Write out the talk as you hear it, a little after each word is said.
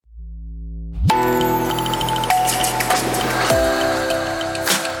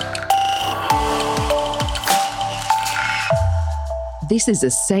This is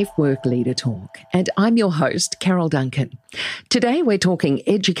a Safe Work Leader Talk, and I'm your host, Carol Duncan. Today we're talking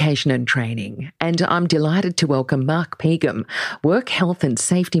education and training, and I'm delighted to welcome Mark Pegram, Work Health and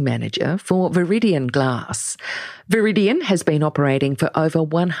Safety Manager for Viridian Glass. Viridian has been operating for over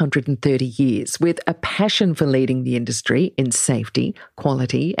 130 years with a passion for leading the industry in safety,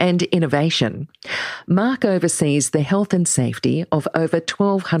 quality and innovation. Mark oversees the health and safety of over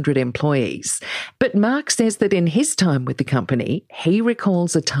 1,200 employees, but Mark says that in his time with the company, he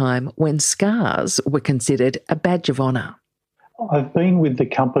recalls a time when scars were considered a badge of honour. I've been with the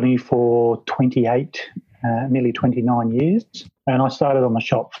company for nearly 29 years, and I started on the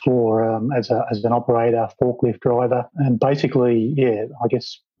shop floor as an operator, forklift driver, and basically,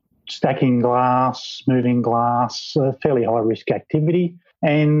 stacking glass, moving glass, fairly high-risk activity,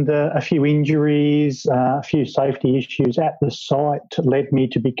 and a few injuries, a few safety issues at the site led me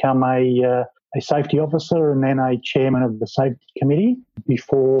to become a safety officer and then a chairman of the safety committee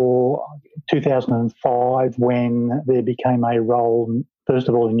before 2005, when there became a role, first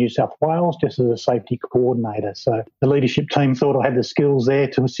of all, in New South Wales, just as a safety coordinator. So the leadership team thought I had the skills there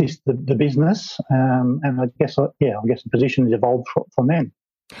to assist the business, and I guess the position has evolved from then.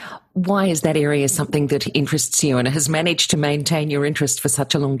 Why is that area something that interests you and has managed to maintain your interest for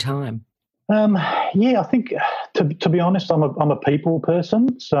such a long time? I think to be honest, I'm a people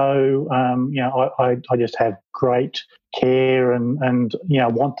person. So I just have great care and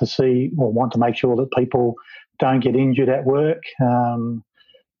want to make sure that people don't get injured at work.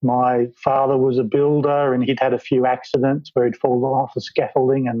 My father was a builder, and he'd had a few accidents where he'd fallen off the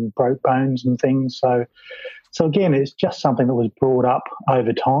scaffolding and broke bones and things. So again, it's just something that was brought up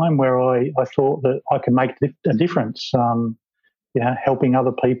over time where I thought that I could make a difference. Helping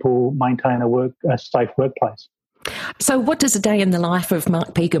other people maintain a safe workplace. So what does a day in the life of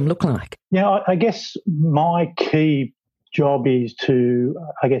Mark Pegram look like? I guess my key job is to,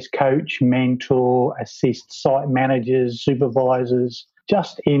 coach, mentor, assist site managers, supervisors,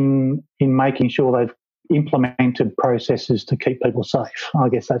 just in making sure they've implemented processes to keep people safe. I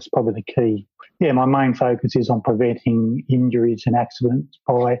guess that's probably the key. My main focus is on preventing injuries and accidents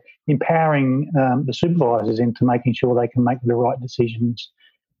by empowering the supervisors into making sure they can make the right decisions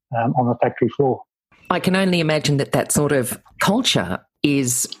on the factory floor. I can only imagine that sort of culture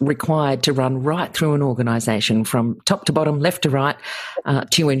is required to run right through an organisation from top to bottom, left to right,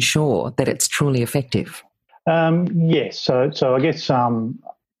 to ensure that it's truly effective. Yes. So I guess I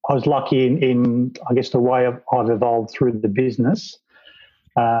was lucky in the way I've evolved through the business.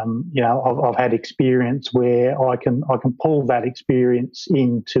 I've had experience where I can pull that experience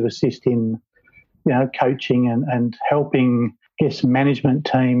in to assist in, coaching and helping, management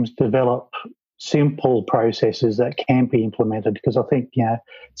teams develop simple processes that can be implemented. Because I think,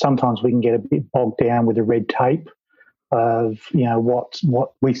 sometimes we can get a bit bogged down with the red tape of,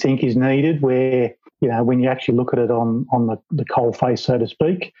 what we think is needed, where, when you actually look at it on the coal face, so to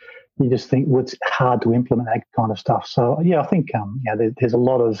speak, you just think, well, it's hard to implement that kind of stuff. So I think there's a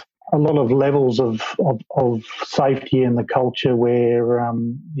lot of levels of safety in the culture where I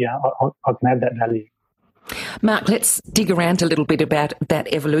can add that value. Mark, let's dig around a little bit about that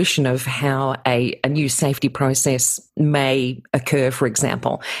evolution of how a new safety process may occur, for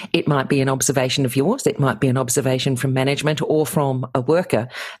example. It might be an observation of yours, it might be an observation from management or from a worker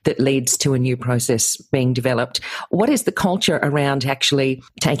that leads to a new process being developed. What is the culture around actually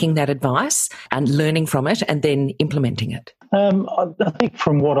taking that advice and learning from it and then implementing it? I think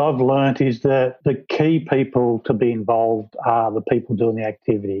from what I've learnt is that the key people to be involved are the people doing the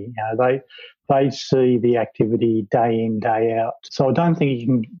activity. They see the activity day in, day out. So I don't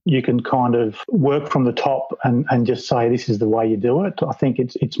think you can kind of work from the top and just say this is the way you do it. I think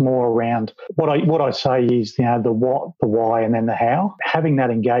it's more around what I say is the what, the why, and then the how. Having that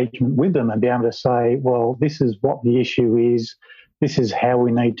engagement with them and be able to say, well, this is what the issue is. This is how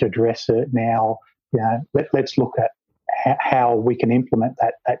we need to address it now. Let's look at how we can implement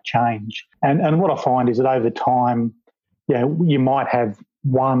that change. And what I find is that over time, you might have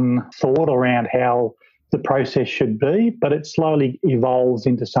one thought around how the process should be, but it slowly evolves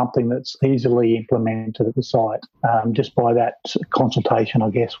into something that's easily implemented at the site, just by that consultation, I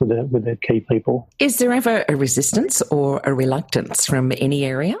guess, with the key people. Is there ever a resistance or a reluctance from any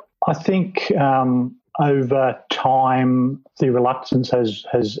area? I think over time, the reluctance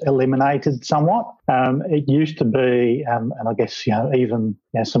has eliminated somewhat. It used to be, and I guess, even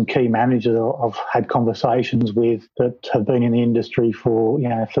some key managers I've had conversations with that have been in the industry for,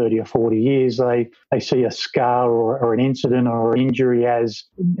 30 or 40 years, they see a scar or an incident or an injury as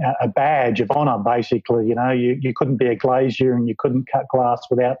a badge of honour, basically. You couldn't be a glazier and you couldn't cut glass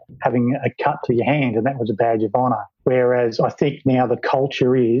without having a cut to your hand, and that was a badge of honour. Whereas I think now the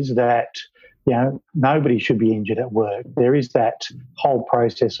culture is that, nobody should be injured at work. There is that whole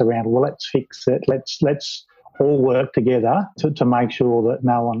process around, well, let's fix it. Let's all work together to make sure that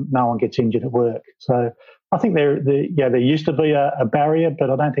no one gets injured at work. So I think there used to be a barrier, but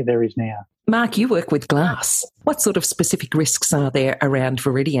I don't think there is now. Mark, you work with glass. What sort of specific risks are there around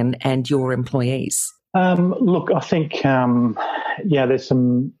Viridian and your employees? Look, I think, there's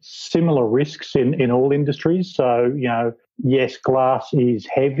some similar risks in all industries. So, yes, glass is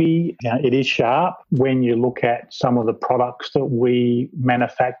heavy. It is sharp. When you look at some of the products that we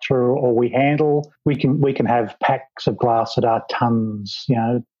manufacture or we handle, we can have packs of glass that are tons,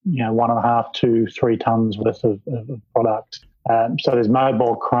 1.5 to 3 tons worth of product. So there's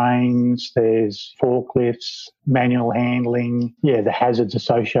mobile cranes, there's forklifts, manual handling, the hazards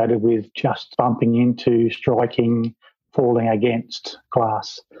associated with just bumping into, striking, falling against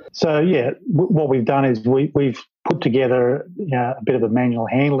glass. So, what we've done is we've put together a bit of a manual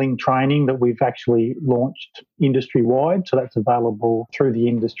handling training that we've actually launched industry-wide, so that's available through the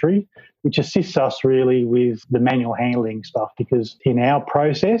industry, which assists us really with the manual handling stuff, because in our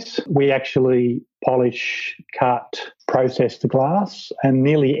process, we actually polish, cut, process the glass, and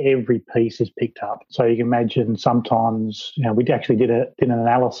nearly every piece is picked up. So you can imagine sometimes, we actually did an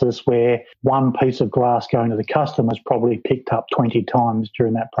analysis where one piece of glass going to the customer is probably picked up 20 times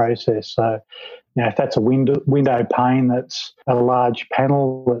during that process. So, if that's a window pane that's a large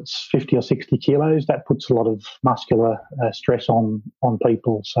panel that's 50 or 60 kilos, that puts a lot of muscular stress on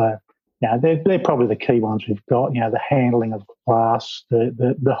people. So, they're probably the key ones we've got, the handling of glass,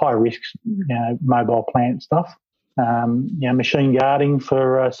 the high risk, mobile plant stuff, machine guarding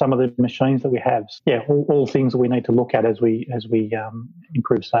for some of the machines that we have. All things that we need to look at as we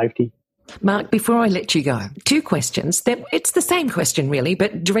improve safety. Mark, before I let you go, 2 questions. It's the same question really,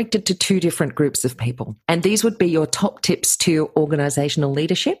 but directed to 2 different groups of people. And these would be your top tips to organisational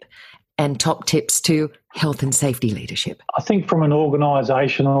leadership and top tips to health and safety leadership. I think from an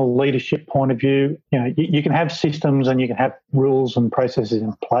organisational leadership point of view, you can have systems and you can have rules and processes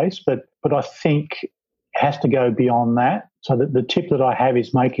in place, but I think it has to go beyond that. So the tip that I have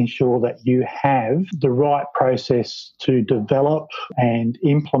is making sure that you have the right process to develop and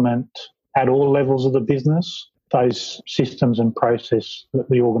implement at all levels of the business those systems and process that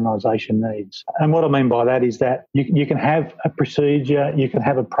the organisation needs. And what I mean by that is that you can have a procedure, you can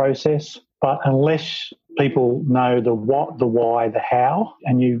have a process, but unless people know the what, the why, the how,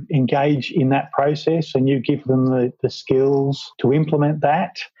 and you engage in that process and you give them the skills to implement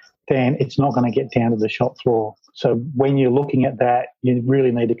that, then it's not going to get down to the shop floor. So when you're looking at that, you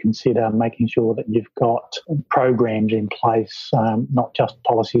really need to consider making sure that you've got programs in place, not just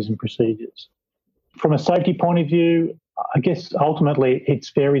policies and procedures. From a safety point of view, I guess ultimately it's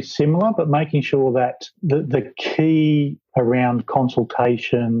very similar, but making sure that the key around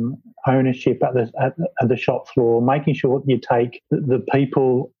consultation, ownership at the shop floor, making sure that you take the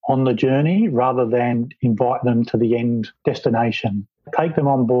people on the journey rather than invite them to the end destination. Take them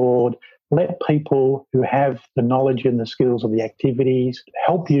on board. Let people who have the knowledge and the skills of the activities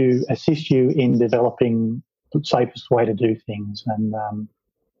help you, assist you in developing the safest way to do things. And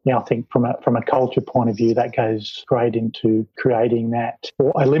I think from a culture point of view, that goes straight into creating that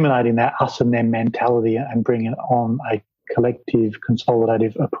or eliminating that us and them mentality and bringing on a collective,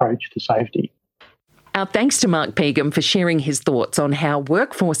 consolidative approach to safety. Our thanks to Mark Pegram for sharing his thoughts on how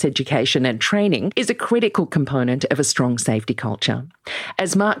workforce education and training is a critical component of a strong safety culture.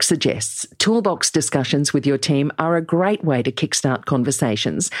 As Mark suggests, toolbox discussions with your team are a great way to kickstart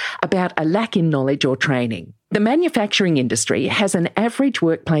conversations about a lack in knowledge or training. The manufacturing industry has an average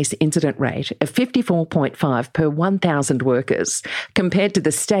workplace incident rate of 54.5 per 1,000 workers, compared to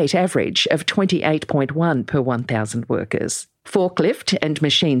the state average of 28.1 per 1,000 workers. Forklift and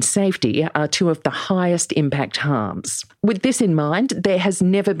machine safety are 2 of the highest impact harms. With this in mind, there has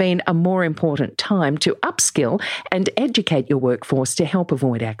never been a more important time to upskill and educate your workforce to help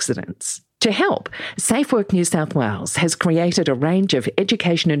avoid accidents. To help, SafeWork New South Wales has created a range of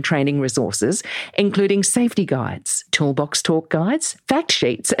education and training resources, including safety guides, toolbox talk guides, fact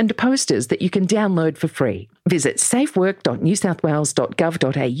sheets and posters that you can download for free. Visit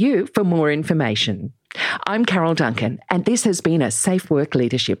safework.newsouthwales.gov.au for more information. I'm Carol Duncan, and this has been a SafeWork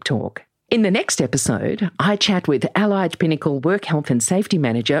Leadership Talk. In the next episode, I chat with Allied Pinnacle Work Health and Safety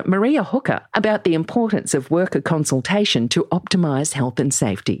Manager Maria Hooker about the importance of worker consultation to optimise health and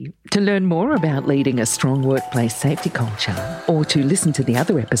safety. To learn more about leading a strong workplace safety culture or to listen to the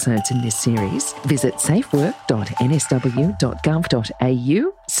other episodes in this series, visit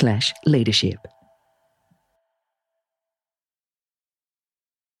safework.nsw.gov.au/leadership.